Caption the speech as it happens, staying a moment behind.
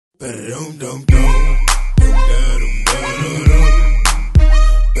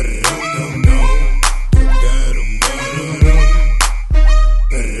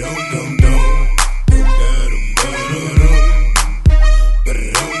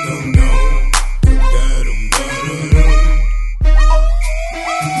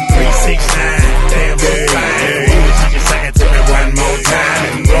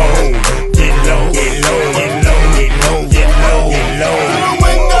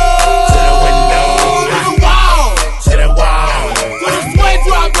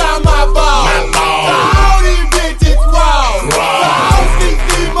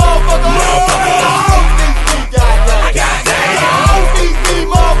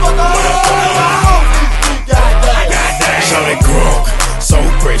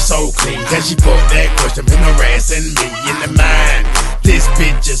So clean, can she put that question, been harassing me in the mind. This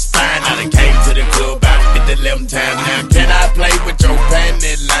bitch is fine, I done came to the club about 11 times now. Can I play with your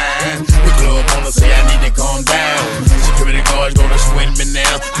panty line? The club wanna say I need to calm down. Security guards gonna sweat me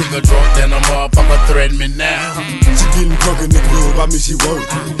now. Think a drunk, then a motherfucker threaten me now. She getting drunk in the club, I mean she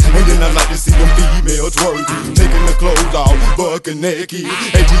working. And then I like to see them females twerking, taking the clothes off, bucking naked.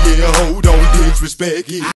 And yeah, hold on, disrespect it.